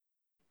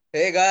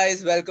Hey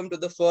guys, welcome to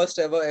the first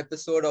ever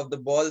episode of the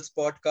Balls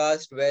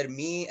podcast, where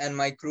me and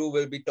my crew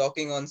will be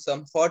talking on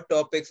some hot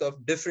topics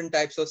of different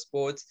types of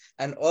sports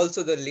and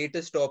also the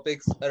latest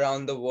topics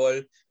around the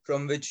world,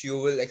 from which you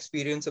will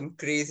experience some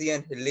crazy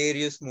and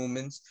hilarious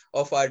moments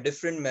of our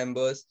different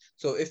members.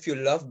 So, if you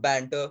love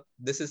banter,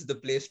 this is the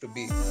place to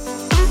be.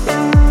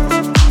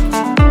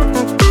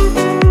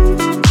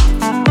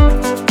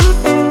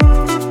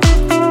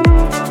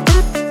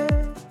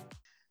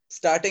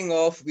 Starting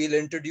off, we'll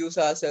introduce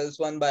ourselves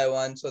one by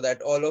one so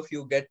that all of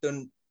you get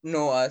to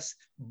know us,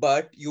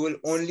 but you will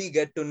only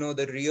get to know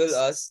the real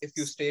us if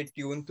you stay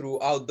tuned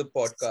throughout the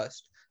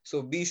podcast.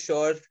 So be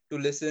sure to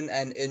listen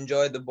and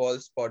enjoy the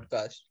Balls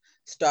podcast.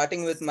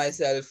 Starting with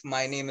myself,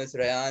 my name is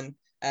Rayan,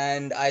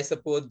 and I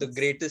support the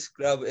greatest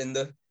club in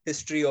the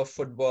history of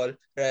football,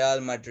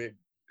 Real Madrid.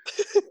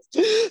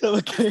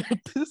 The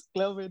greatest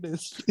club in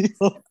history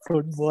of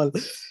football.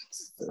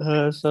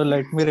 So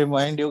let me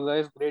remind you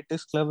guys,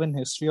 greatest club in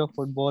history of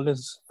football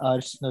is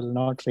Arsenal,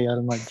 not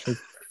Real Madrid.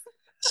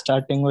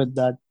 Starting with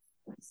that.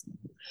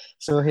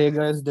 So hey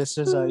guys, this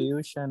is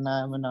Ayush and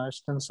I am an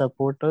Arsenal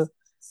supporter.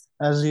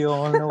 As you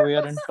all know, we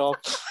are in top,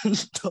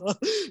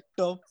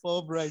 top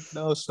form right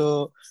now.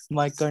 So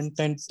my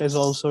content is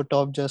also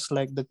top, just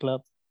like the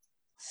club.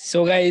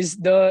 So, guys,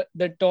 the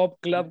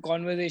top club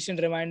conversation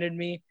reminded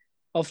me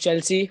of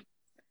Chelsea,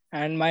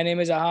 and my name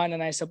is Ahan,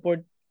 and I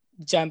support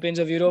the champions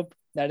of Europe.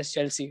 That is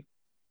Chelsea.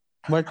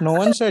 But no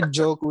one said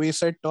joke. We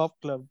said top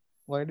club.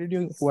 Why did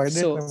you? Why did it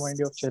So, remind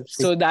you of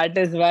Chelsea? so that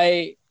is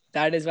why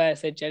I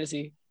said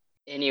Chelsea.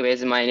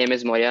 Anyways, my name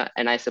is Moya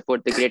and I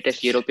support the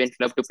greatest European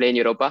club to play in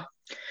Europa.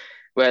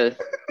 Well,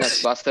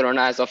 that's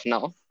Barcelona as of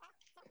now.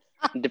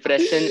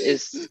 Depression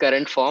is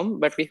current form,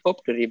 but we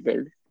hope to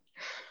rebuild.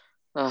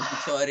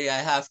 Ah, Sorry, I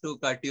have to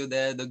cut you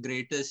there. The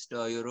greatest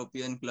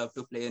European club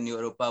to play in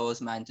Europa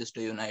was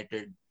Manchester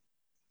United.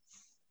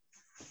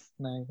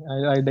 No,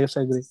 I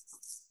disagree.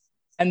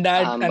 And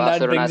that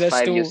Barcelona brings has us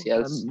five to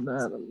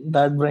UCLs.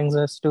 That brings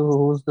us to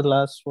who's the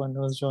last one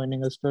who's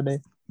joining us today.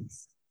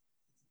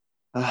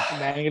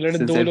 Bangalore.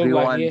 since दो लोग बाकी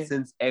everyone है.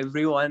 since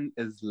everyone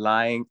is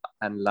lying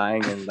and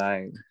lying and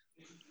lying,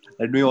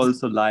 let me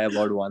also lie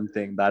about one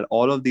thing, that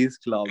all of these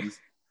clubs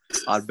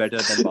are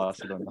better than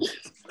Barcelona.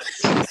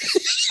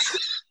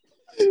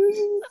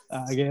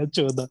 आ गया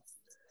 14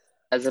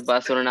 As a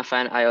Barcelona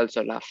fan, I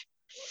also laugh.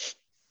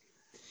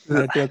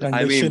 at your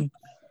I mean, condition.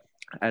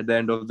 at the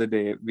end of the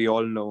day, we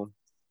all know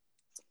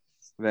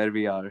where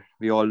we are.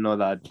 We all know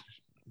that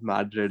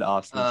Madrid,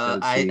 Arsenal,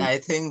 I Chelsea. I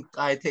think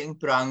I think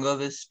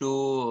Prangav is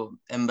too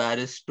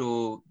embarrassed to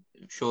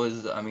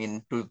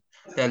to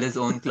tell his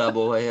own club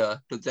over here,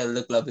 to tell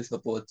the club he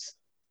supports.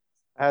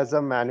 As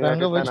a Man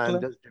Ranga, United fan, which I'm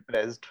club? just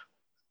depressed.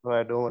 So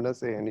I don't want to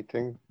say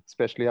anything,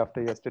 especially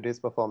after yesterday's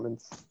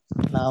performance.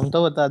 नाम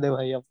तो बता दे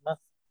भाई अपना.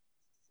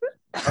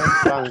 I'm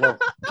Prangav.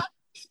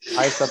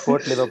 I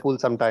support Liverpool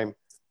sometime.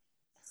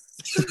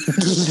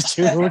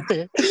 झूठ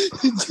है,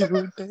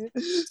 झूठ है.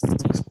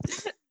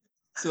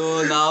 So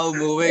now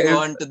moving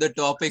on to the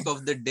topic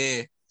of the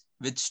day,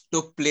 which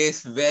took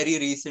place very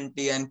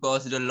recently and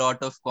caused a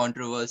lot of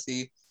controversy,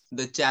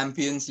 the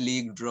Champions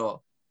League draw.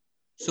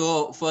 So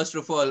first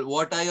of all,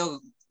 what are your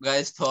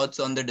guys' thoughts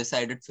on the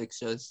decided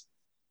fixtures?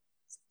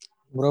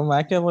 Bro,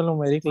 मैं क्या बोलूं,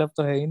 मेरी club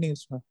तो है ही नहीं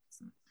इसमें.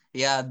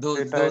 Yeah,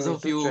 Wait, I those need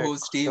of to you check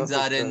whose the teams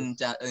are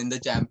fixtures. in the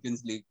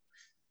Champions League.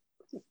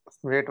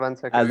 Wait 1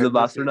 second. As a Let me see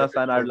Barcelona the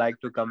fan, I'd fixtures. like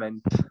to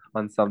comment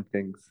on some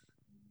things.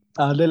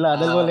 Adil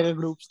Uh, बोलेगा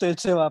group stage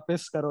से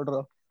वापस करो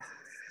draw.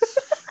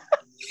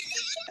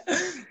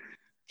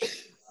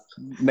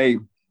 Nay,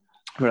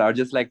 but I'd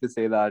just like to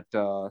say that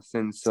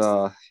since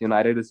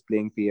United is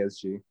playing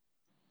PSG,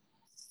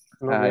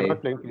 No, we are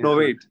not playing PSG. no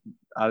wait,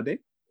 are they?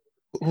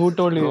 Who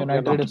told you No, we are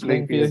United not is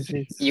playing playing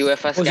PSG?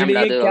 UEFA scammed Actually,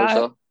 ये Adil क्या है?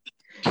 also.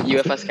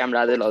 UEFA scammed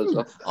Adil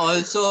also.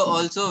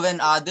 also when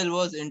Adil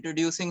was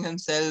introducing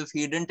himself,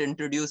 he didn't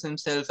introduce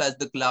himself as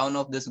the clown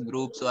of this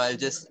group. So I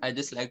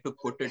just like to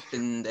put it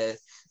in there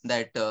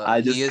that I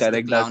he just is the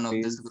correct that, clown of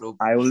this please. group.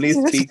 I only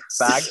speak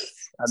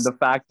facts, and the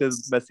fact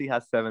is Messi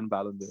has 7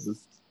 Ballon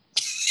d'Ors.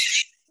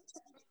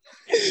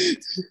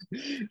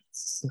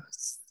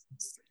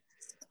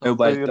 No, So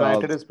but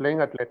United is playing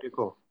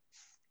Atletico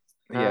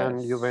and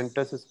yes.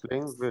 Juventus is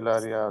playing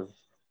Villarreal.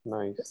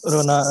 Nice. But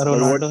what?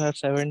 Ronaldo has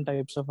 7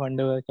 types of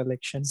underwear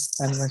collection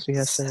and Messi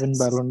has 7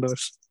 Ballon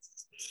d'Ors.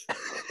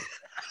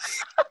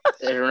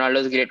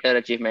 Ronaldo's greater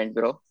achievement,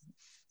 bro.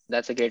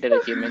 That's a greater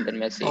achievement than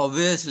Messi.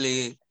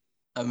 Obviously,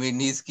 I mean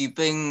he's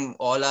keeping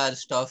all our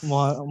stuff.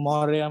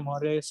 Moria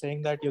is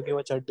saying that क्योंकि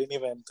वो चड्डी नहीं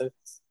पहनते.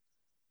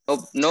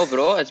 No,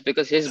 bro. It's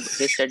because his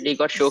study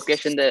got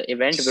showcased in the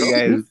event, bro.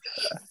 Guys,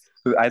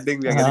 I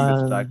think we are getting Uh,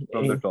 distracted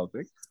from the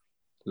topic.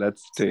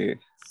 Let's stay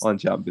on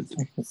Champions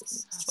League.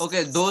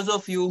 Okay, those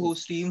of you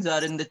whose teams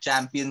are in the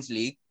Champions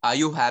League, are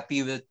you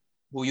happy with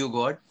who you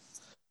got?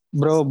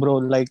 bro,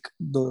 like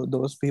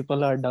those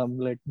people are dumb.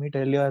 Let me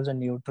tell you, as a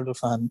neutral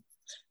fan,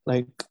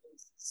 like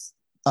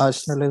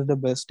Arsenal is the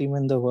best team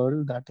in the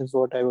world. That is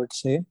what I would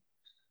say.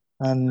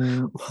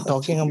 And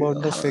talking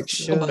about the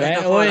fixture, First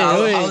of all, Oi,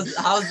 oi.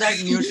 how's that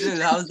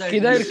neutral? How's that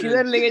किधर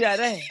neutral? लेके जा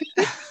रहा है?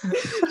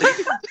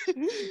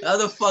 How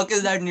the fuck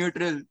is that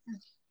neutral?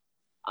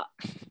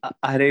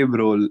 अरे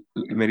bro,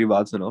 मेरी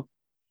बात सुनो.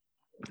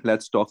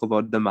 Let's talk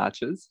about the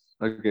matches,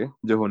 okay?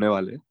 जो होने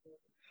वाले.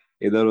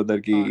 इधर उधर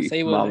की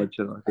सही बोल माँ रहे.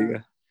 बच्चों, ठीक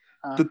है?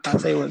 हाँ,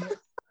 सही बोल रहे.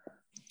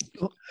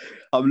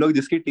 हम लोग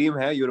जिसकी टीम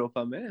है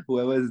यूरोपा में,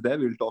 whoever is there,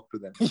 we'll talk to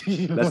them.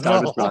 Let's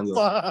start with Prango.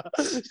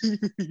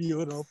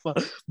 Europa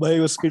भाई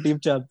उसकी टीम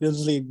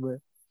चैंपियंस लीग में.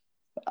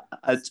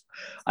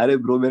 अरे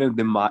ब्रो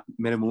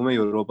मेरे मुंह में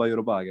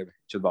यूरोपा आ गया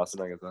चल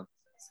बार्सिलोना के साथ.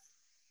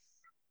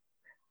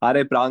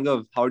 अरे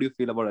प्रांगव, how do you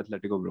feel about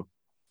Atletico, bro?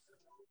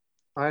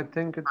 I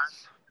think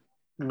it's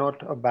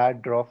not a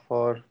bad draw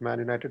for Man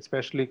United,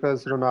 especially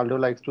because Ronaldo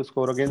likes to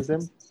score against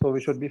them. So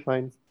we should be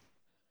fine.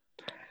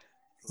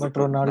 But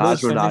Ronaldo That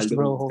is finished, Ronaldo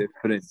bro. was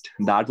different.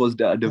 That was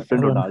a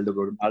different Ron- Ronaldo,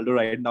 bro. Ronaldo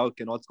right now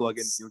cannot score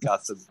against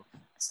Newcastle, bro.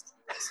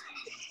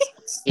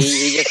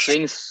 He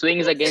just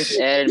swings against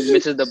air and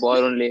misses the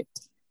ball only.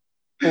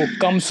 Oh,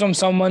 comes from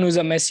someone who's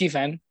a Messi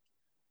fan.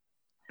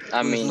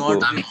 I Who's mean, not,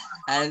 bro.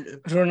 and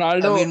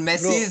Ronaldo. I mean,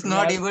 Messi bro, is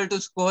not Ronaldo, able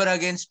to score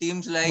against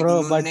teams like Bro,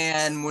 but Nunne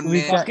and we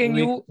Munne. can- fucking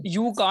we-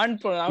 you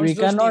can't pronounce we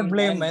those cannot teams,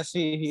 blame man.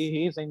 Messi.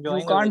 He's You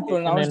enjoying a can't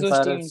vacation pronounce in those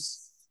Paris. teams.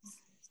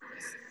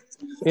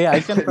 Hey, I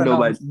can No,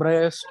 pronounce but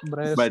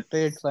Brest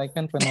states. I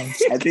can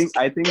pronounce. I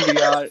think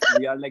we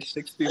are like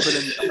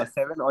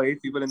 7 or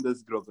 8 people in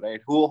this group,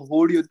 right?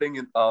 Who do you think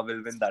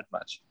will win that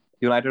match?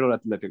 United or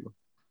Atletico?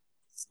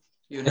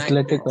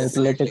 United,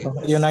 definitely.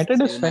 Atletico.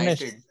 United is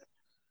finished. United.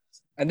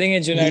 I think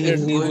it's He- United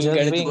he's who will just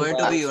get It's it. going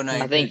to be biased.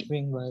 United. I think He's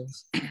being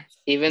biased.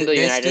 even though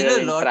There's United still are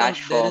a in lot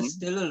trash of there form, is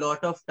still a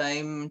lot of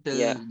time till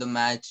yeah, the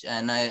match,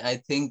 and I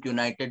think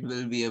United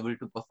will be able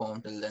to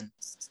perform till then.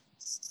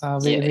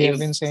 We yeah, have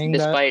been saying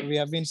despite,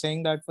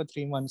 that for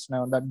 3 months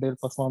now that they'll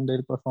perform.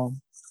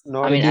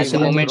 No, I Did mean, you three at the see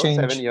months, any moment, bro.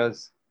 change? 7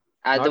 years.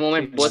 at the Not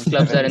moment, 3 months, both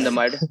clubs are in the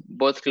 7 years. mud.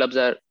 Both clubs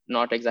are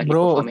not exactly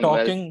Bro, performing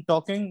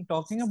well.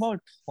 talking about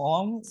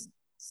form,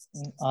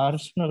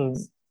 Arsenal.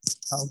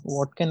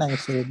 What can I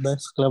say?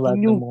 Best club at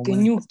the Can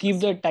moment, you keep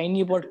the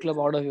tiny pot club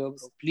out of here,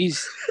 bro? Please.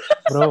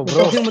 bro. We're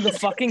talking about the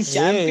fucking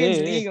Champions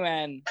Hey. League,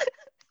 man.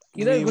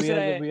 किधर घुस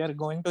रहा है? We are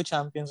going to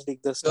Champions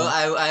League this So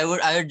time. I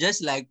would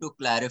just like to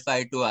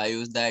clarify to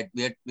Ayush that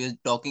we're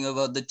talking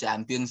about the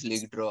Champions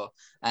League draw,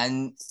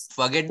 and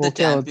forget the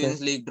Okay. Champions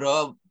League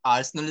draw.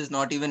 Arsenal is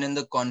not even in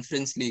the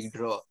Conference League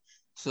draw.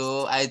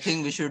 So I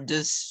think we should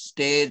just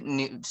stay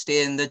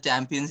in the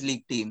Champions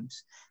League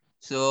teams.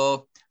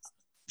 So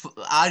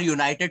are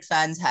United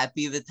fans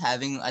happy with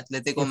having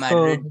Atletico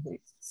Madrid,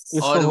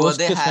 इसको or were host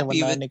they किसने happy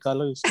बनाया? with,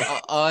 निकालो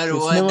इसको. or किसने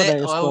were they,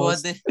 बनाया इसको or were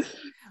host? they,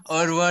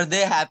 or were they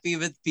happy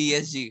with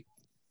PSG?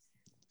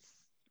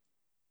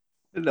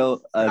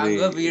 No,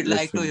 Ranga, we'd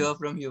like to listen. hear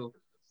from you.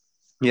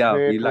 Yeah,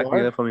 Wait, we like to what?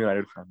 hear from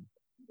United fan.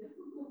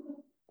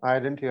 I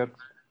didn't hear.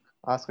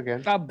 Ask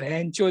again. क्या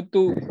बहनचोद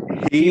तू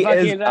He FIFA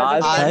is खेल रहा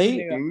है तो कैसे भाई,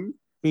 सुनेगा? asking.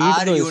 Pete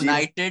Are दो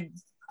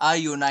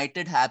इसको.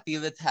 United happy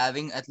with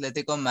having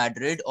Atletico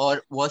Madrid,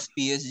 or was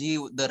PSG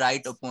the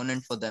right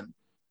opponent for them?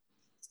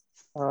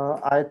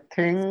 I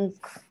think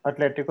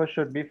Atletico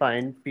should be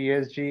fine.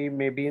 PSG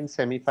maybe in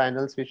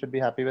semi-finals we should be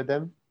happy with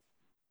them.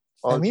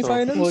 Also, Oh,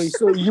 Semi-finals?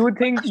 so you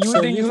think you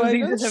will reach the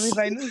Semi-finals?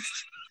 semi-finals?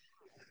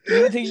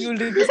 You think you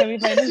will reach the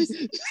semi-finals?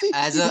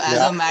 As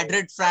Yeah. a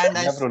Madrid fan,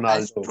 We have I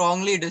Ronaldo.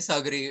 strongly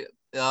disagree.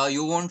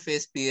 You won't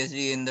face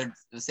PSG in the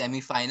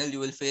semi-final. You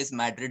will face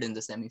Madrid in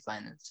the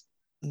semi-finals.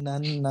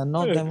 None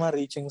of them are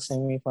reaching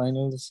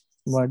semi-finals.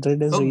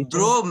 Madrid is Oh, reaching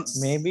bro,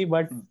 maybe,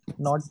 but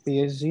not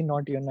PSG,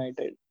 not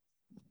United.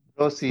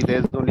 So see,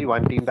 there's only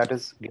one team that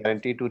is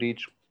guaranteed to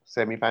reach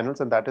semi-finals,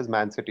 and that is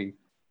Man City.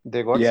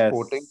 They got Yes.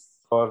 Sporting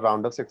for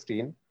round of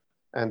 16,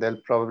 and they'll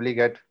probably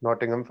get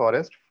Nottingham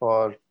Forest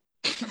for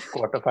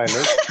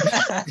quarterfinals.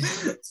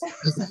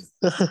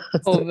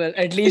 Oh well,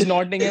 at least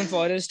Nottingham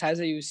Forest has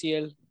a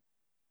UCL.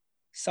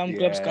 Some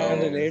clubs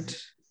can't Yes. relate.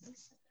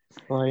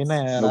 Why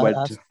not? No, but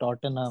As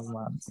Tottenham,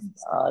 man.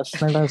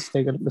 Arsenal is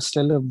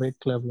still a big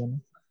club, you know.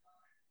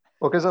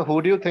 Okay, so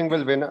who do you think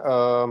will win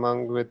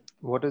among with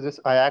what is this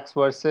Ajax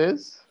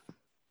versus?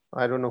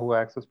 I don't know who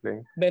Ajax is playing.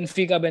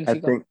 Benfica. I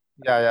think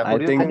Yeah. Who I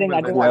do you think think will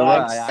I think win? whoever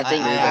Ajax- Ajax I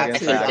think plays Ajax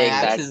against will take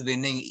Ajax that. is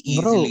winning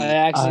Bro, easily.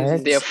 Ajax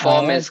is Their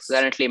form is Ajax-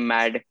 currently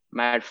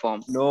mad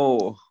form. No,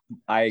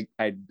 I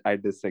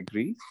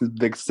disagree.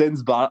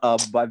 Since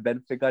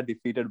Benfica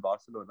defeated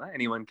Barcelona,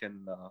 anyone can,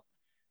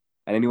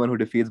 and anyone who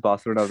defeats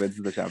Barcelona wins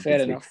the Champions fair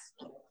League. enough.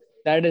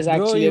 That is Bro,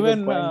 actually a good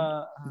even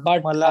point.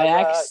 But Malaga,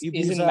 Ajax is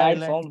Ibiza in mad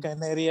Island, form.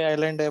 Canary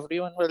Island,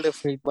 everyone will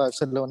defeat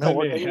Barcelona.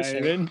 What are you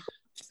saying?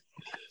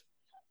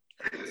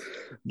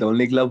 The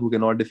only club who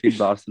cannot defeat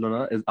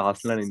Barcelona is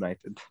Arsenal and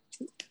United.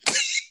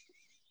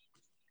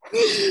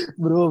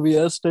 Bro, we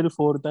are still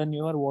fourth, and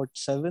you are what,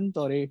 seventh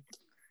or eighth?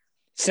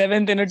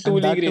 7th in a And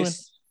two-league that too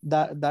race.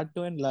 that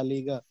too in La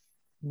Liga.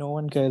 No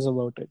one cares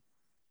about it.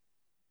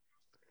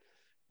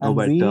 No, And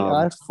but, we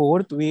are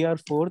fourth. We are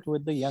fourth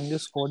with the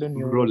youngest squad in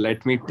Bro, Europe.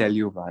 let me tell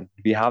you, man.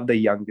 We have the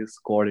youngest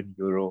squad in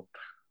Europe.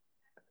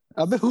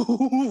 Abbe,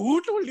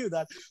 who told you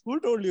that? Who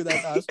told you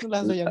that Arsenal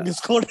has the youngest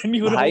squad in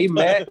Europe? भाई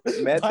मैं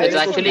भाई It's तेरे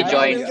इसको को actually नया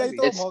बताया हूँ मिल joint. गया यार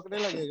तो ये। It's भौंकने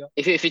लगेगा.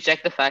 if you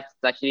check the facts,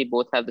 it's actually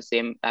both have the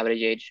same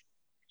average age.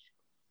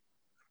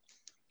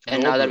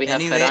 And No now that we bro.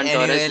 have Anyway, Ferran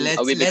Torres,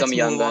 we let's become move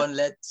younger. on.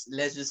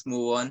 Let's just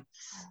move on.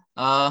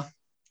 Uh,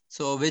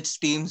 so which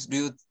teams do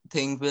you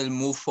think will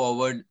move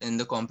forward in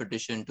the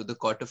competition to the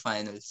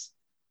quarterfinals?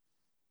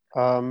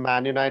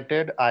 Man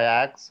United,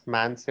 Ajax,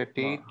 Man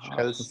City, So,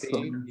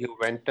 Chelsea,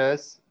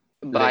 Juventus,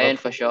 Bayern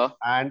for Liverpool, sure.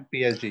 and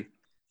PSG. I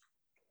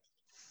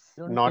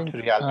don't Not think.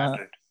 Real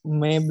Madrid.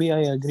 Maybe I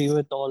agree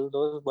with all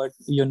those, but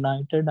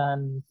United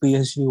and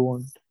PSG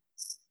won't.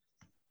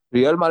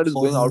 Real Madrid is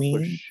For going out for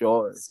me,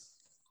 sure.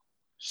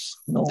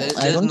 no, I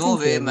There's don't no think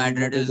way Real Madrid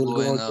Madrid is will go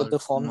going out with out. the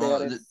form they are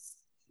No, in.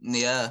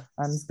 yeah.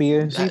 And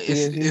PSG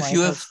If you might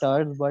have have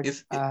stars, but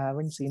if I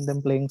haven't seen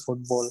them playing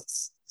football.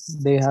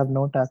 They have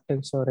no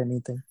tactics or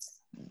anything.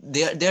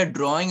 they're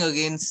drawing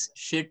against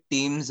shit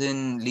teams in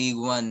League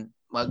One,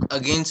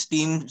 against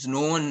teams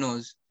no one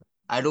knows.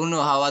 I don't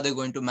know how are they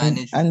going to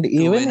manage And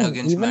to win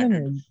against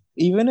Madrid.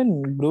 even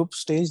in group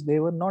stage, they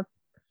were not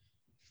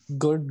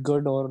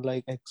good or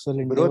like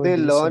excellent. They Bro, were they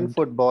learn decent.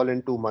 football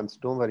in 2 months.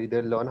 Don't worry,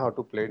 they'll learn how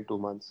to play in 2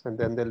 months, and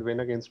then they'll win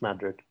against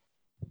Madrid.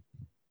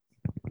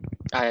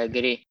 I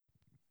agree.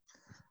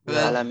 A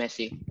Well, la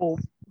Messi. Oh,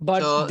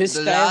 but so this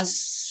the time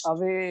last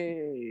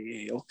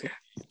away. Okay.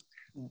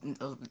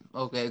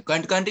 okay,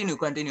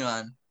 continue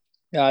on.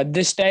 Yeah,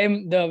 this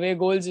time the away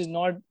goals is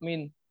not. I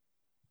mean,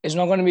 it's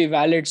not going to be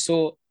valid.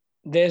 So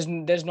there's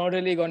not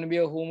really going to be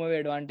a home away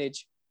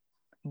advantage.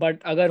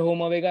 But agar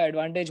home away ka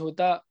advantage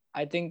hota,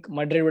 I think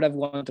Madrid would have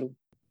gone through.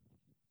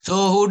 So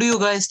who do you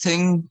guys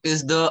think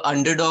is the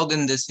underdog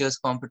in this year's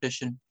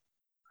competition?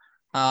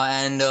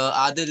 And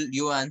Adil,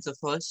 you answer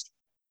first.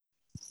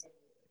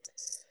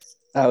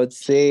 I would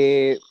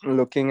say,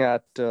 looking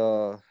at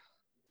the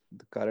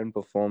current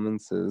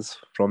performances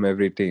from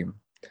every team,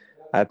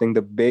 I think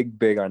the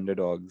big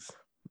underdogs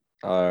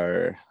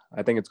are.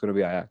 I think it's going to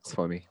be Ajax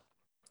for me.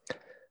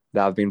 They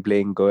have been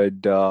playing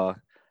good.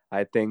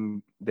 I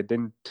think they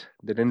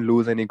didn't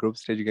lose any group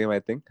stage game. I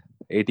think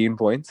 18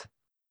 points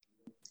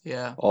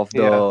Yeah. of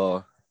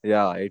Yeah.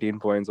 the 18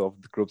 points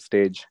of the group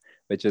stage,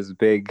 which is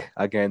big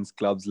against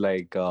clubs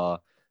like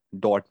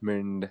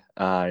Dortmund,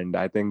 and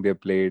I think they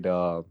played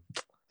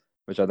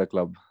which other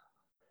club?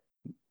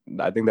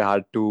 I think they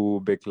had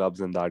two big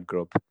clubs in that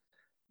group.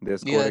 They're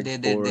Yeah, scoring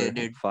they four,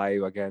 did.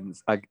 five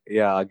against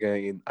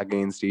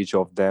each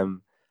of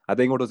them. I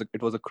think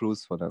it was a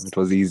cruise for them. It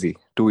was easy,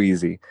 too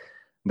easy.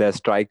 Their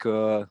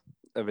striker,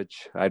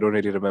 which I don't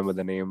really remember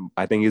the name.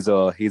 I think he's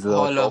a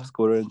Holler. top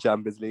scorer in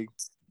Champions League.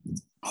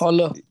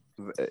 Holla.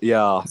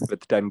 Yeah,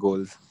 with 10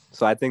 goals.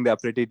 So I think they're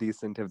pretty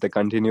decent. If they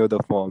continue the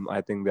form,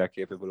 I think they're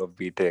capable of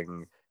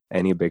beating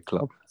any big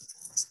club.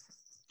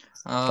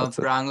 That's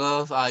it.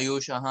 Prangav,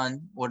 Ayush,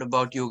 Ahan, what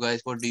about you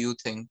guys? What do you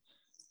think?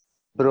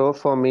 Bro,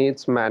 for me,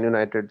 it's Man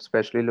United,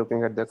 especially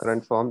looking at their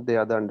current form. They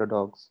are the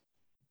underdogs.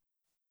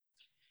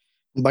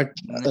 But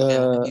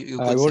Yeah, you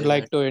I could would say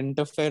like that. to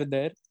interfere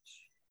there.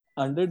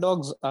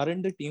 Underdogs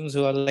aren't the teams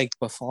who are like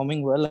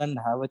performing well and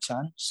have a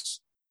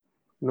chance.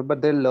 No,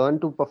 but they'll learn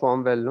to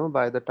perform well, no,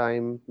 by the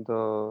time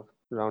the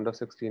round of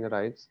 16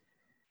 arrives.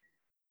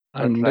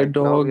 But right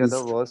now, we are the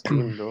Underdogs. worst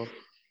team, bro.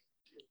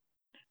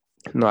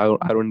 No,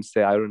 I wouldn't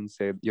say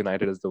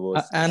United is the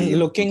worst And team in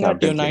looking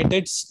at Champions League.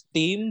 United's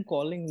team,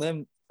 calling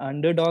them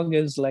underdog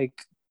is like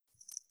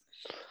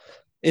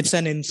it's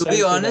an To insult be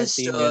to that honest,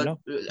 team,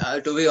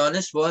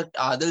 what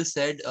Adil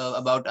said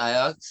about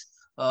Ajax,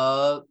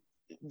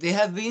 they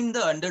have been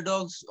the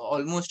underdogs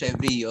almost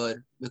every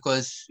year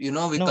because we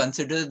No,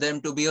 consider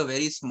them to be a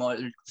very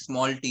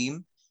small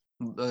team,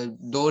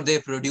 though they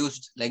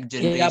produced like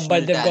Yeah,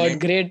 but generational they've got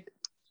talent. great.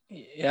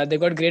 Yeah, they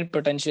got great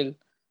potential.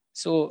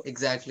 So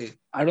Exactly.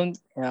 I don't.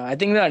 Yeah, I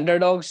think the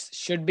underdogs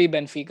should be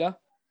Benfica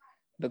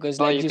because,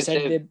 Or like you you could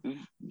said, say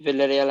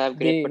Villarreal have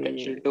great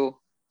potential they too.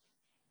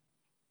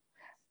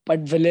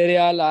 but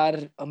Villarreal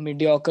are a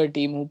mediocre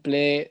team who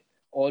play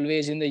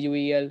always in the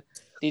UEL.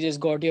 They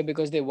just got here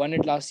because they won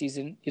it last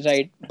season,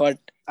 right? But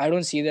I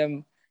don't see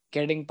them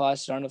getting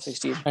past round of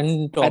 16.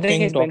 and I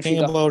think it's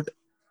Benfica.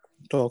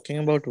 talking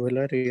about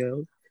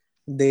Villarreal,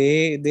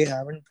 they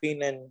haven't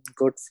been in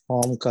good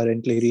form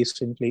currently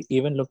recently.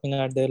 Even looking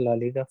at their La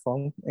Liga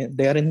form,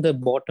 they are in the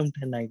bottom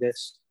 10, I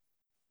guess.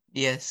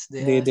 Yes,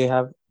 they They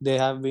are. they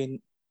have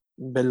been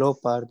below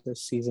par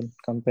this season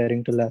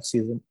comparing to last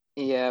season.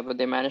 Yeah, but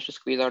they managed to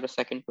squeeze out a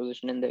second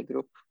position in their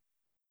group.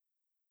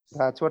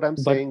 That's what I'm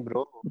But saying,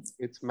 bro.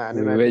 It's Man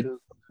Which United who's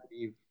gonna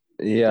leave.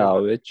 Yeah,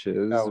 They're which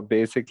is out.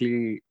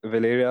 basically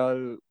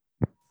Villarreal.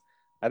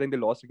 I think they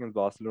lost against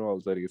Barcelona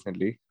also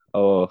recently.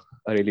 Oh,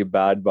 a really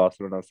bad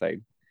Barcelona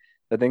side.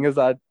 The thing is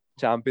that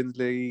Champions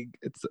League,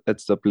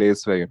 it's a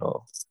place where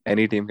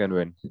any team can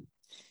win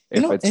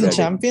if it's in ready. True.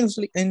 Champions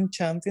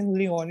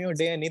League on your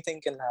day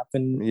anything can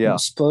happen. Yeah,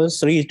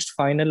 Spurs reached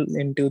final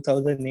in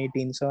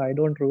 2018, so I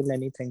don't rule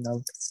anything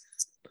out.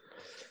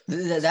 so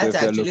That's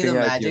if you're actually the looking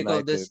at magic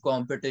of this United,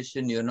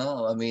 competition.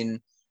 I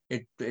mean,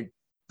 it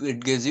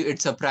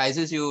it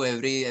surprises you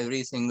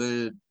every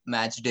single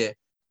match day.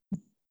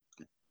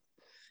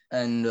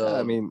 And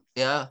I mean,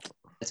 yeah,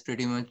 that's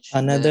pretty much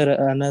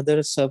there.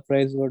 Another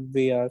surprise would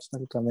be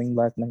Arsenal coming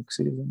back next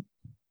season.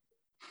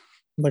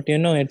 But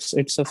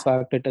it's a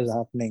fact. It is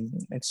happening.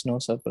 It's no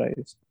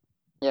surprise.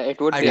 Yeah, it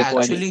would I'd be three exciting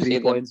points, to actually, three see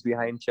them. points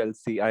behind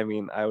Chelsea. I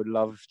mean, I would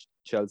love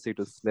Chelsea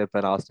to slip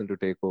and Arsenal to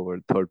take over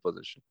third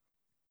position.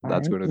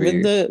 That's And going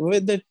to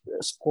with be. the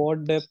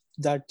squad depth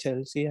that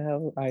Chelsea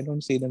have, I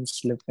don't see them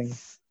slipping.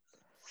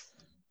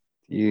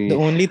 The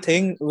only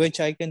thing which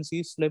I can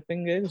see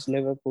slipping is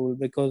Liverpool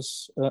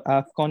because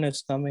AFCON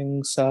is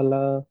coming.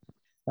 Salah,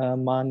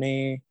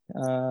 Mane,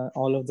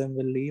 all of them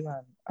will leave,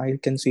 and I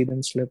can see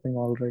them slipping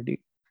already.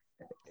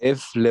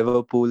 If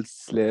Liverpool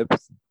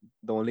slips,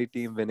 the only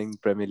team winning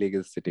Premier League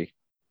is City.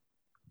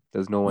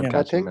 There's no one Yeah. I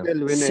catching think them.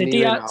 they'll win City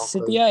anyway are now.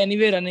 City are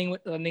anyway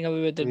running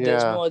away with it.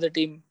 There's Yeah. no other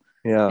team.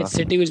 Yeah. It's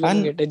City who's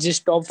winning And- it. It's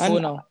just top four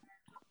and- now.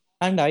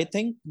 And I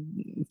think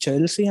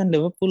Chelsea and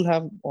Liverpool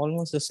have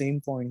almost the same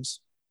points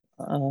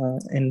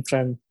in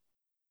Prem.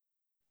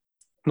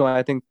 No,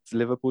 I think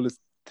Liverpool is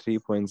 3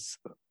 points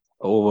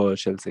over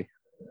Chelsea.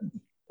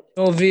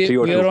 No, we 3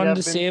 or we 2. are Chelsea on have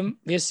the been- same.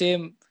 We're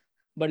same,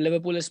 but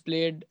Liverpool has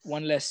played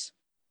one less.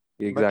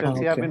 But Exactly.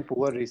 Chelsea have Okay. been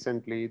poor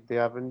recently. They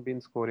haven't been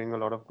scoring a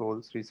lot of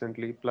goals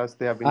recently. Plus,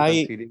 they have been I-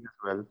 conceding as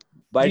well.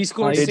 But We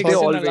scored I did 6 they in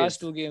the always? last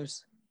 2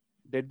 games.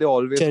 Did they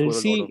always score a lot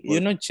Chelsea,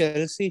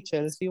 of goals?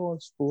 Chelsea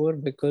was poor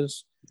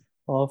because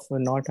of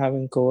not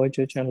having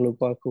Kovacic and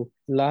Lukaku.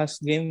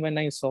 Last game when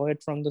I saw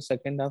it from the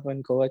second half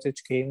when Kovacic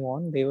came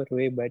on, they were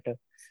way better.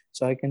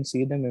 So I can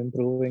see them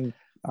improving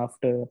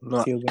after a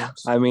No, few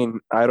games. I mean,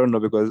 I don't know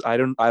because I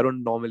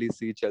don't normally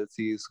see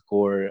Chelsea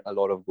score a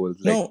lot of goals.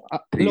 Like No,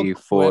 3, look,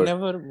 4.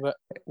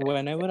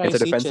 whenever I It's a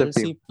see defensive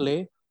Chelsea team.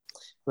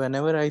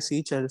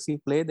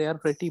 play, they are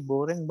pretty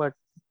boring. But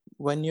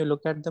when you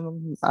look at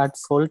them at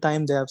full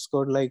time, they have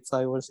scored like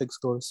 5 or 6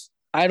 goals.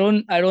 I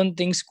don't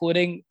think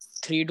scoring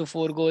 3 to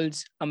 4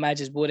 goals a match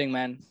is boring,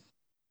 man.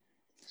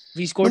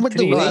 We No, scored but the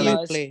 3 in way the you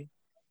last. play,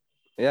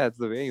 Yeah, it's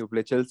the way you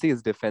play. Chelsea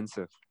is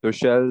defensive.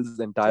 Tuchel's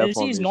entire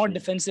Chelsea is not formation.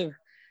 defensive.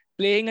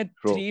 Playing a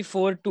Bro.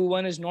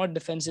 3-4-2-1 is not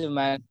defensive,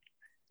 man.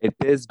 It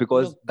is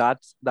because Look.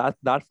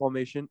 that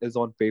formation is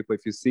on paper.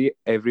 If you see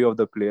every of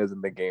the players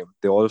in the game,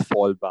 they all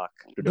fall back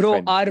to Bro,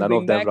 defend. None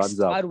of them runs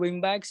up. our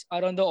wingbacks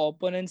are on the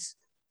opponent's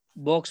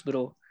box,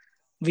 bro.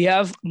 We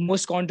have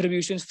most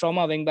contributions from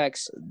our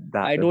wingbacks.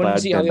 I don't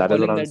see how you're That is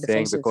what calling I'm that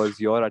saying defensive. because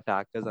your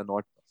attackers are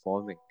not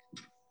performing.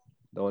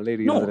 The only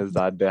No, reason is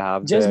that they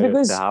have Just the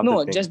because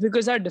thing. just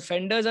because our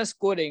defenders are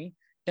scoring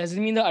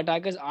doesn't mean the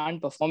attackers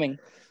aren't performing.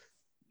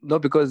 No,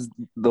 because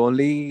the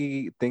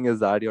only thing is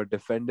that your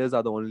defenders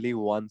are the only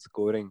ones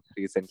scoring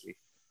recently.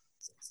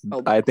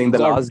 Oh, I think the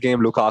God. last game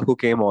Lukaku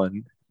came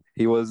on,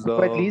 he was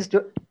So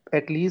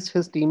at least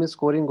his team is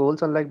scoring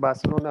goals, unlike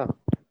Barcelona.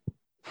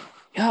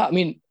 Yeah, I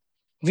mean,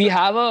 we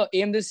have a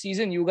aim this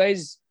season. You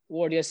guys,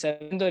 what? You're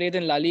 7th or 8th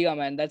in La Liga,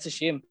 man. That's a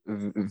shame.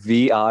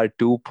 we are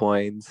 2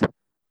 points.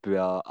 We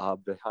are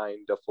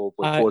behind the fourth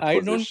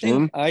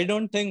position. I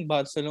don't think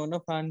Barcelona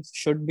fans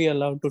should be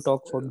allowed to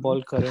talk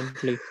football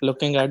currently.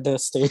 Looking at their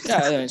state,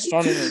 Yeah, it's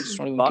not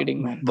even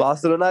kidding, man.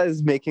 Barcelona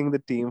is making the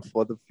team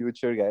for the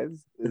future,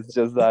 guys. It's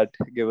just that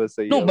give us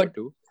a year or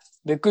two.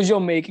 Because you're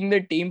making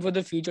the team for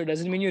the future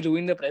doesn't mean you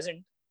ruin the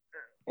present.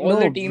 All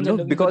the teams are looking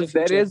for the because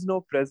there future. is no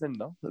present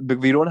now.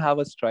 We don't have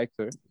a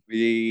striker.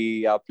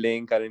 We are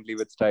playing currently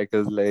with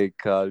strikers like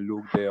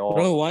Luke De Jong.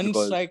 bro, one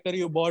striker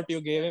you bought, you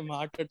gave him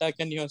heart attack,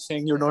 and you're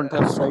saying you don't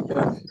have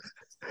striker.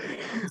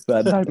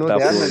 No, they have poor guy.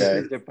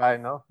 Memphis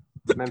Depay now.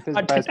 Memphis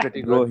Depay is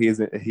pretty Bro,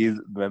 good. he's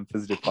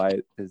Memphis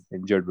Depay is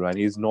injured, bro, and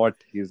he's not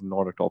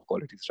a top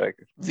quality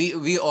striker.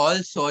 We all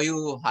saw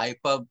you hype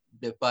up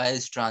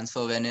Depay's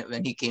transfer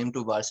when he came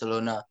to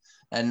Barcelona,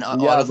 and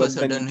all of a but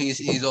sudden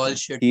he's all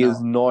shit He now.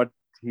 is not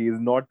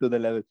to the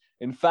level.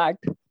 In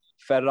fact,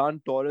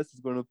 Ferran Torres is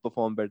going to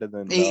perform better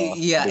than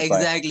Yeah, Depay.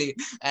 exactly.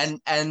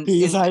 And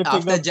He's hyping after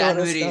up Torres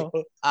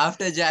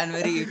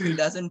January, now. if he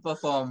doesn't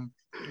perform,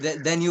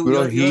 then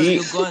Bro,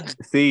 you're gone.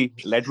 See,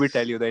 let me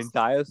tell you, the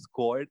entire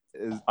squad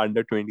is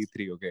under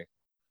 23. Okay,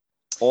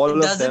 all It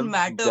of doesn't them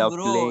matter, they are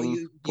bro.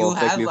 playing You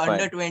have perfectly under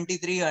fine.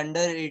 23, under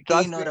 18,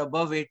 Trust or me.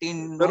 above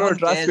 18. No, one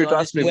trust cares, me.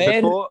 honestly.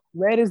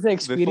 Where is the Before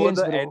experience,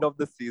 the bro? end of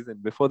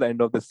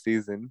the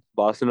season,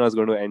 Barcelona is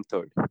going to end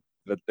third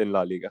within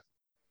La Liga.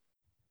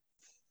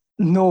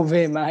 No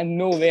way, man.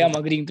 No way. I'm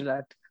agreeing to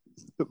that.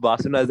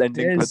 Barcelona is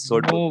ending with There's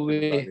third no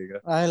position in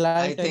La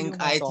way. Liga.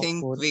 I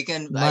think we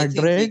can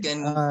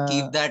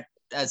keep that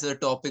as a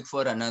topic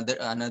for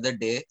another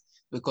day,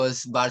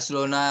 because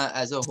Barcelona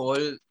as a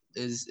whole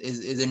is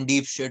in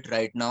deep shit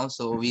right now,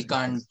 so we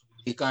can't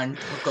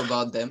talk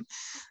about them.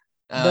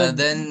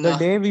 The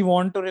day we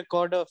want to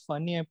record a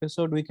funny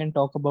episode, we can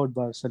talk about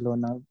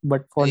Barcelona.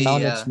 But for now,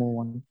 let's move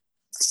on.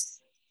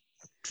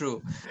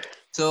 True.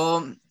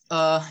 So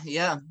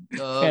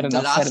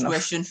the last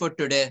question for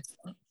today,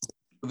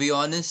 to be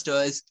honest,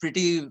 is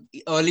pretty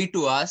early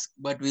to ask,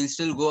 but we'll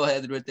still go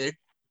ahead with it.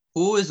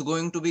 Who is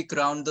going to be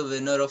crowned the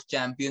winner of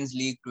Champions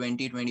League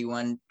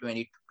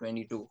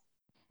 2021-2022?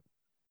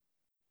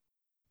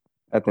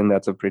 I think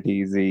that's a pretty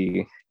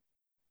easy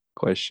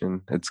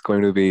question. It's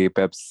going to be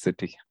Pep's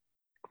City.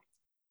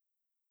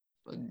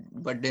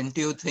 But didn't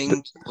you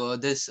think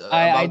this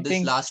I about this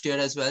think last year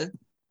as well?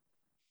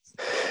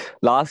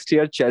 Last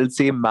year,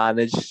 Chelsea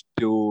managed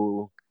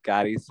to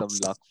carry some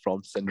luck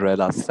from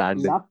Cinderella's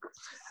sandal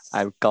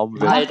and come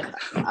with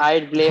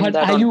I'd blame What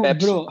that are on you,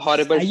 Pep's bro?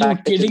 horrible Are you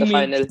tactics in the kidding me?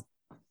 final.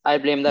 I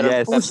blame that on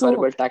yes. Pep's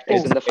horrible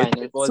tactics in the It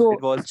final. was So-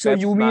 it was so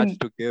Pep's you match mean-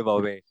 to give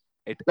away.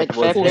 It Like,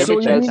 was Pep him, played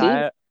with so you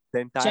mean- the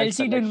entire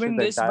Chelsea didn't selection, win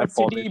the this, entire but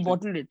City formation.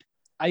 bottled it.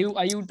 Are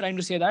you trying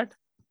to say that?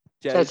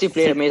 Chelsea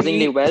played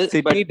amazingly well,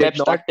 but did Pep's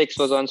not- tactics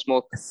was on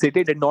smoke.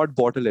 City did not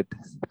bottle it.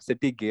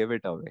 City gave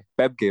it away.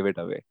 Pep gave it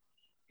away.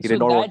 He So did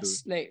not want to.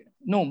 that's like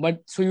no,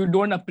 but so you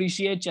don't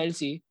appreciate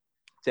Chelsea.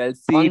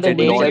 Chelsea On the did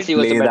day, not Chelsea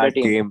was the play better that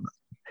team. game. On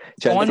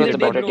Chelsea the did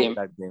day, not bro. play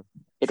that game.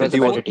 It was City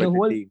the was better a team. better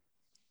whole- team.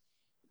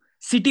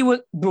 City was,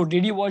 bro.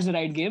 Did you watch the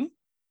right game?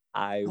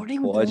 I What are you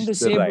trying watched to the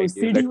say, bro? right game.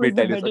 City Let me was the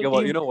tell you. better Okay, well,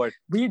 team. you know what?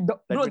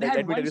 Bro, they Let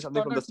had me one tell you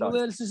something shot from on the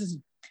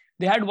start.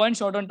 They had one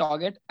shot on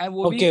target, and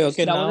wo Okay,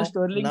 bhi- that was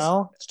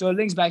now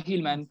Sterling's back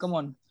heel, man. Come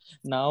on.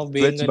 now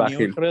Which back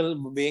heel?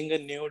 being a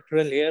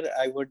neutral here,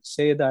 I would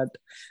say that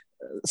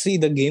see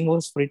the game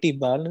was pretty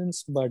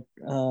balanced, but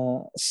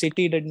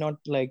City did not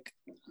like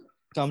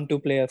come to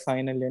play a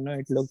final.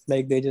 It looked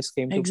like they just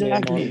came to play a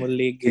Exactly. normal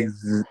league game.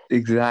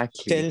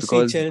 Exactly.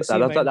 Because Chelsea that's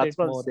meant what it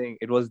I'm more. saying.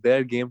 It was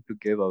their game to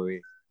give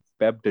away.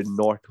 Pep did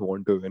not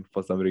want to win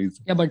for some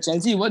reason. Yeah, but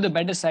Chelsea were the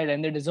better side,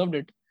 and they deserved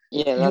it.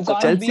 Yeah, You that's a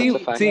can't fact. be- Chelsea,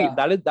 That's a fact. see, Yeah.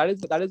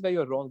 that is where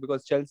you're wrong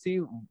because Chelsea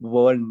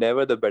were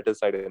never the better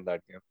side in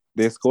that game.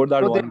 They scored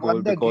that So they one goal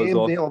won the because game.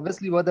 of They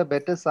obviously were the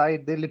better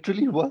side. They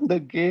literally won the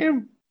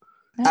game.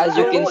 As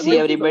you No, can no, see,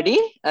 no, everybody,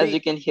 as see.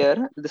 you can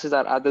hear, this is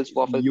our Adil's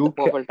waffle you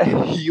waffle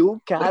time.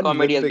 you can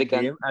comedy win has the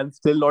begun. game and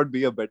still not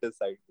be a better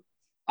side.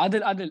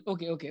 Adil,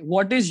 okay.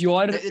 What is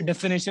your It-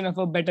 definition of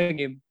a better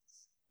game?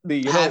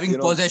 Having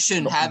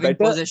possession. better-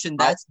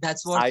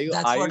 That's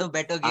what a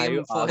better Are game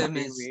you for him asking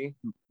is. me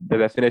the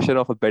definition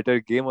of a better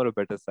game or a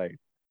better side?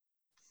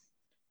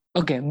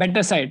 Okay,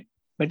 better side.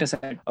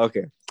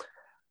 Okay.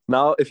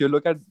 Now, if you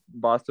look at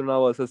Barcelona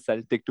versus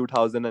Celtic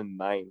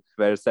 2009,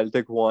 where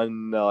Celtic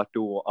won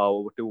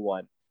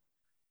 2-1,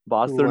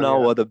 Barcelona 2-1,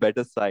 yeah. were the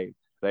better side,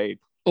 right?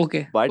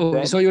 Okay. But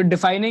then- So you're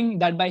defining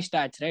that by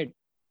stats, right?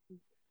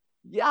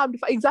 Yeah,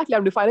 exactly.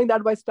 I'm defining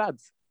that by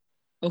stats.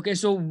 Okay,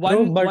 so No,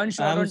 one but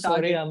shot on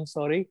target. I'm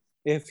sorry.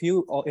 If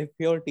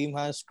your team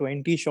has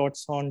 20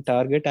 shots on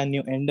target and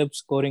you end up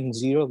scoring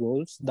 0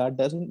 goals, that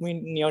doesn't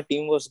mean your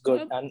team was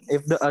good. And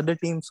if the other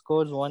team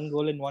scores 1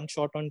 goal and 1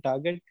 shot on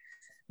target,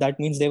 that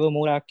means they were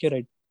more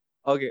accurate.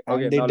 Okay.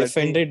 And they Now let me-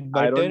 defended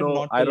better. I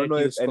don't know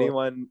you if score.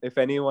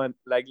 anyone,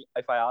 like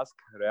if I ask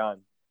Rayan,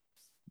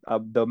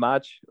 the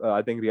match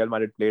I think Real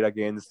Madrid played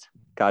against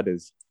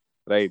Cadiz,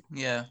 right?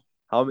 Yeah.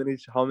 How many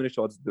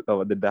shots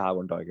did they have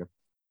on target?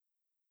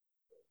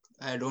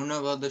 I don't know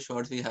about the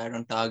shots we had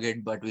on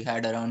target, but we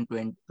had around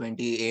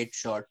 28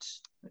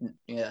 shots.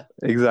 Yeah.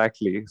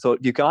 Exactly. So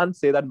you can't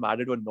say that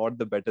Madrid were not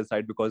the better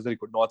side because they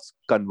could not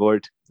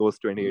convert those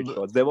 28 But-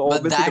 shots. They were but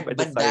obviously that- the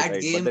better but side, that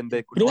right? game- But then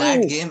they could Bro,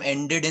 That game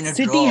ended in a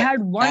City draw.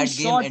 had one That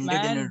shot, game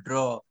ended in a man.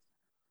 draw.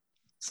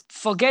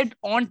 Forget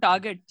on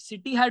target.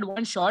 City had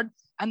one shot,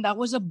 and that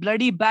was a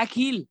bloody back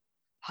heel.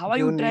 How are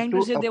you need trying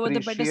to say they were the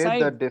better appreciate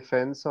the side?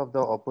 defense of the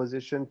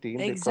opposition team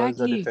because the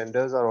Exactly.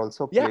 defenders are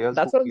also Yeah, players.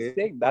 that's who what I'm play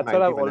saying. for That's what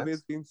 90 I've minutes.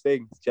 always been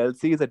saying.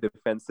 Chelsea is a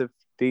defensive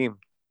team.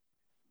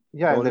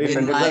 Yeah, and the Only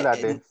defenders reason- were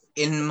that day.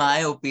 In my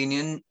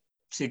opinion,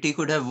 City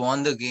could have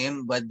won the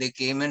game, but they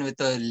came in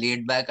with a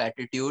laid back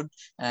attitude,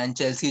 and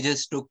Chelsea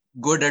just took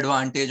good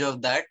advantage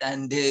of that,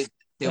 and they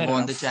Fair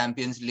won enough. the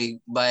Champions League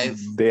by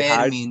They fair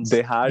had means.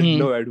 they had Hmm.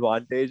 no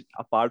advantage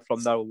apart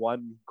from that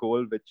one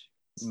goal which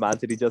Man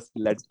City just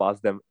let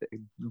past them.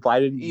 Why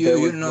didn't there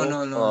was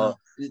No.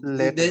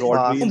 Let They-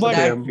 Rodri in the But-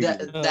 that,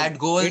 midfield. that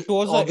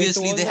goal,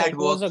 obviously they had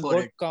worked for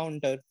good it.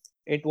 counter.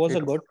 It was a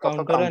It good was a proper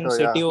counter, and counter,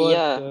 City yeah. were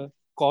Yeah.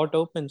 caught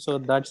open. So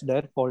that's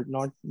their fault,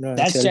 not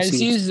That's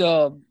Chelsea's.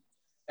 Chelsea's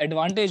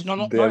advantage. No,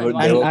 They not were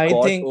advantage. And I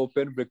caught think-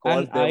 open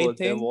because and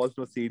there I was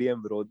no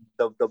CDM, bro.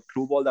 The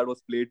through ball that was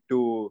played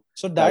to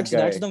So that that's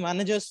guy. the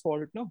manager's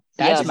fault, no?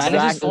 That's Yeah,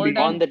 manager's exactly. fault.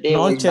 on the day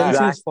Not was bad.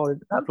 Chelsea's fault.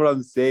 That's what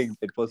I'm saying.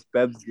 It was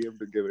Pep's game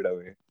to give it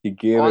away. He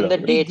gave On it the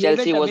away. day, He gave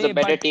Chelsea it was the away,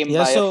 better but- team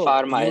Yeah, by a so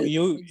far mile.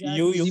 you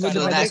Exactly. cannot So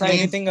that take means-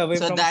 anything away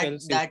So from that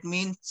Chelsea. that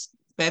means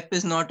Pep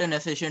is not an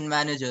efficient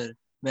manager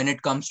when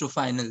it comes to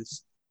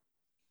finals.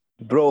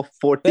 Bro,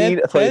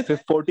 14 Pep-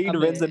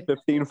 wins and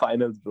 15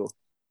 finals, bro.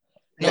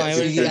 No, Yeah, I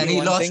will tell and you he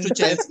one lost thing. to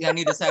Chelsea, and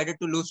he decided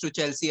to lose to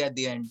Chelsea at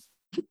the end.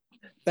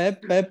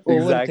 Pep Exactly.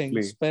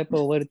 overthinks. Pep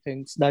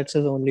overthinks. That's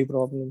his only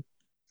problem.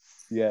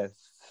 Yes,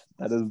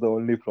 that is the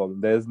only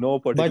problem. There's no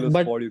particular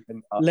but sport you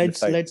can Let's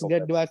decide for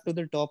get Pep. back to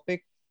the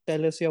topic.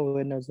 Tell us your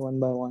winners one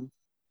by one.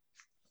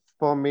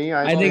 For me,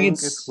 I I think think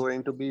it's- it's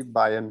going to be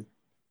Bayern.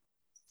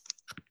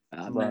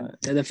 Man,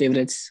 they're the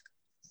favorites.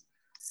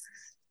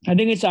 I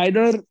think it's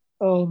either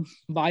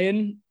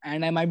Bayern,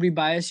 and I might be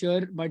biased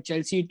here, but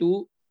Chelsea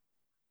too,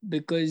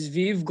 because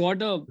we've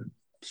got a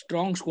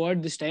strong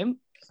squad this time,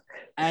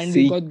 and we've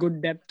See, got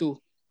good depth too.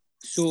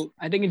 So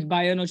I think it's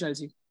Bayern or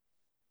Chelsea.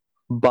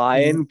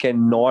 Bayern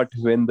cannot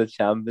win the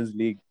Champions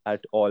League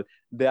at all.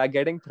 They are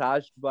getting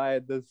thrashed by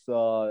this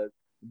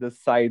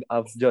side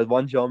of just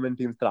one German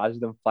team thrashed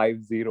them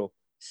 5-0 in the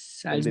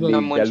Salzburg.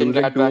 league. They're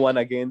losing Mönchengladbach. 2-1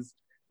 against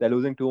they're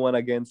losing 2-1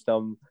 against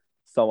some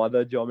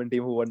other German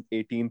team who won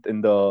 18th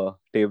in the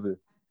table.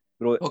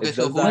 Bro, Okay, it's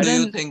so just who But that do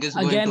you then think is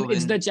going again, to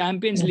it's the win?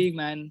 Champions League,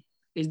 man.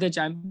 It's the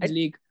Champions I,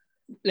 League.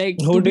 Like,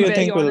 Who to do be you very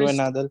think will win,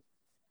 honest, Adil?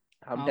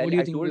 what do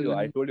you I think told will you,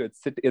 win?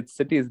 it's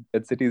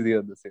City's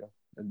year this year.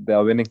 They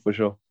are winning for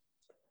sure.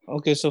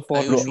 Okay, so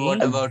for Ayush, me,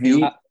 what about we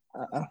you?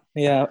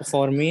 yeah,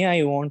 for me,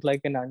 I want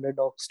like an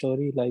underdog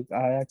story, like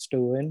Ajax to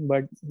win,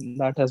 but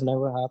that has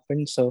never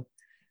happened. So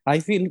I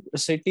feel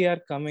City are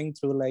coming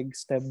through like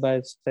step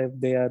by step.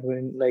 They are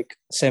in like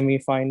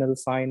semi-final,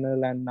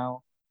 final, and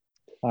now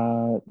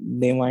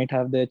they might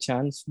have their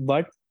chance.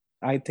 But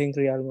I think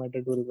Real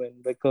Madrid will win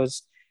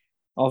because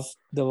of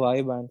the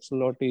vibe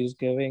Ancelotti is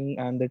giving,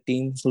 and the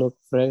teams look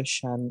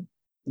fresh and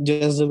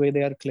just the way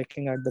they are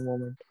clicking at the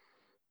moment.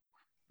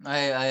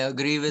 I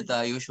agree with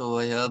Ayush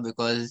over here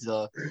because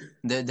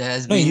there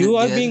has No, you been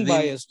are there has being been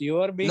biased.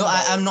 You are no, being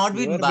I'm biased. not You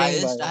being are being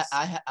biased. I, biased.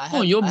 I, I No,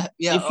 have, you. I have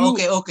yeah, If you,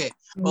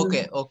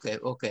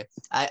 okay.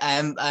 I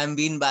am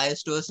being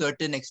biased to a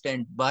certain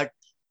extent, but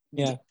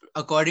Yeah.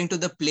 according to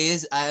the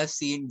plays I have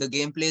seen, the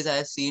gameplays I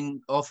have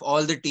seen of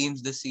all the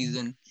teams this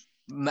season,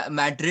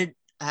 Madrid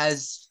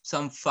has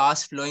some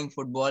fast flowing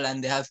football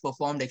and they have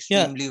performed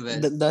Yeah, extremely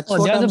well. that's oh,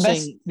 they what are the I'm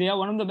best. saying. They are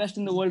one of the best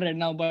in the world right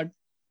now. But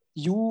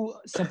you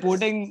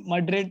supporting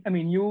Madrid, I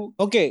mean, you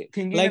Okay,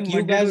 thinking that like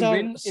you Madrid guys will are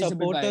win is a bit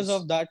supporters biased.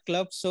 of that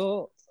club,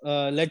 so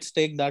let's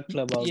take that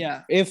club out.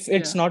 Yeah, If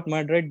it's yeah. not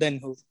Madrid, then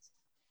who?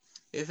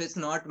 If it's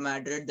not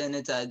Madrid, then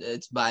it's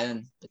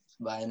Bayern. It's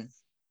Bayern.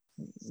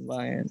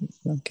 Bayern.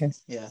 Okay.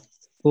 Yeah.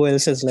 Who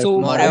else is left? So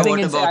I Moria, Moria. think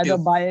what it's about either you?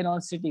 Bayern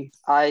or City.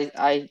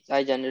 I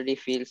generally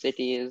feel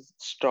City is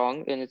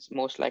strong and it's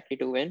most likely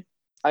to win.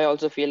 I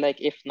also feel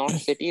like if not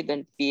City,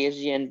 then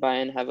PSG and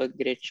Bayern have a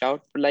great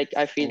shout. But like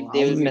I Oh, feel how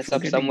they are will we mess up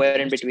forgetting somewhere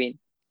in PSG? between.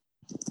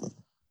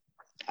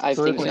 I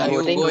So think it's Okay, so. are I you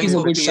both think going He's going a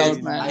for to good be shout,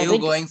 PSG? PSG. Are man. I you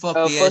think going for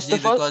first PSG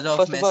of all, because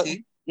of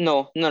Messi?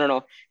 no.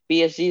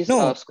 PSG's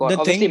No, squad.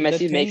 Obviously,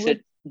 Messi makes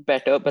it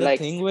better, but the like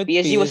thing with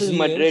PSG versus PSG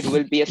Madrid is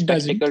will be a It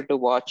doesn't. spectacle to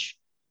watch.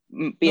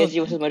 no. PSG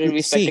versus Madrid will be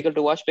a See, spectacle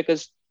to watch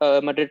because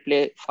Madrid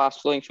play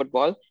fast flowing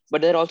football,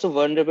 but they're also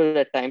vulnerable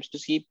at times. To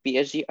see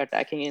PSG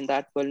attacking in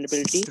that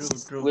vulnerability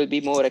True. will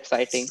be more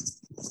exciting.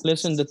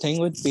 listen. The thing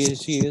with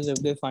PSG is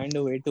if they find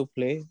a way to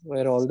play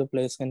where all the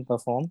players can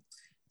perform,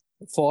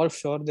 for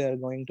sure they are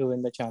going to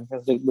win the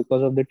Champions League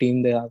because of the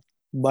team they have.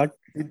 But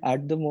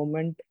at the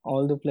moment,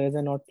 all the players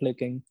are not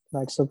clicking.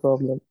 That's the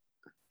problem.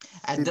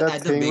 At See, the the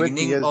at the thing with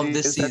beginning of PSG the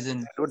is that season,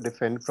 they don't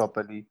defend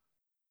properly,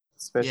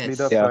 especially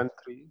the yes. Yeah, front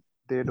three.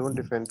 They don't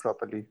defend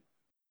properly.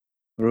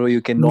 bro,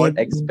 you cannot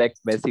Maybe. expect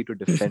Messi to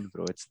defend,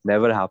 bro. It's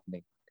never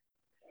happening.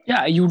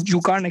 Yeah,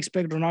 you can't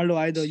expect Ronaldo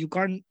either. You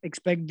can't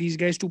expect these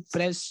guys to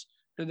press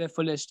to their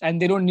fullest,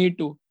 and they don't need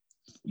to.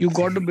 You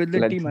got to build the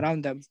Like, team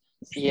around them.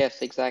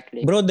 Yes,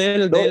 exactly. Bro,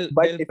 they'll no, they'll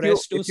but they'll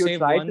press to if you save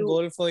try one to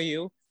goal for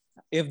you.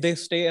 If they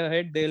stay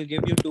ahead, they'll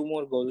give you two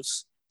more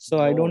goals. So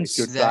I no, don't if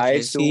you try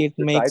Exactly. see to it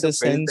makes a build the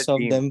sense of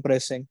team, them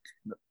pressing.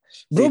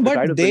 see Bro, if you but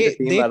try to build the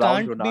team they around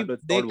can't be Ronaldo,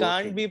 it's they not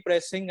can't working. be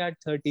pressing at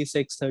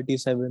 36,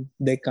 37.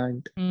 They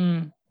can't.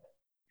 Mm.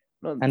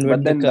 No, And but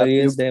with the then that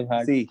you careers they've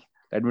had. see.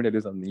 Let me tell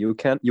you something.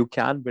 You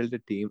can build a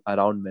team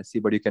around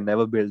Messi, but you can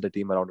never build a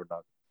team around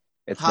Ronaldo.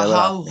 It's How never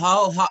how happening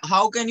how how,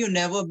 how can you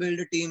never build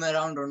a team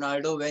around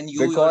Ronaldo when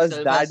you because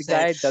yourself that has said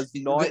guy does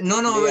not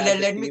no play as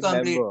a let me team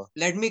complete. member.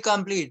 Let me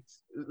complete.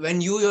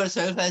 When you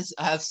yourself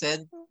have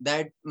said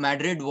that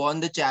Madrid won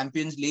the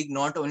Champions League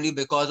not only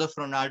because of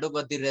Ronaldo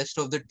but the rest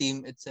of the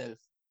team itself.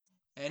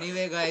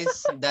 Anyway,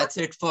 guys, that's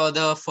it for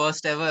the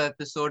first ever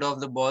episode of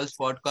the Balls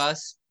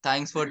podcast.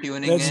 Thanks for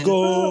tuning Let's in.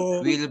 go.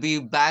 We'll be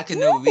back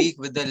in a week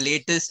with the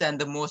latest and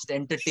the most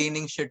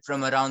entertaining shit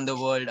from around the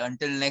world.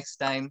 Until next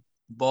time,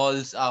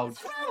 balls out.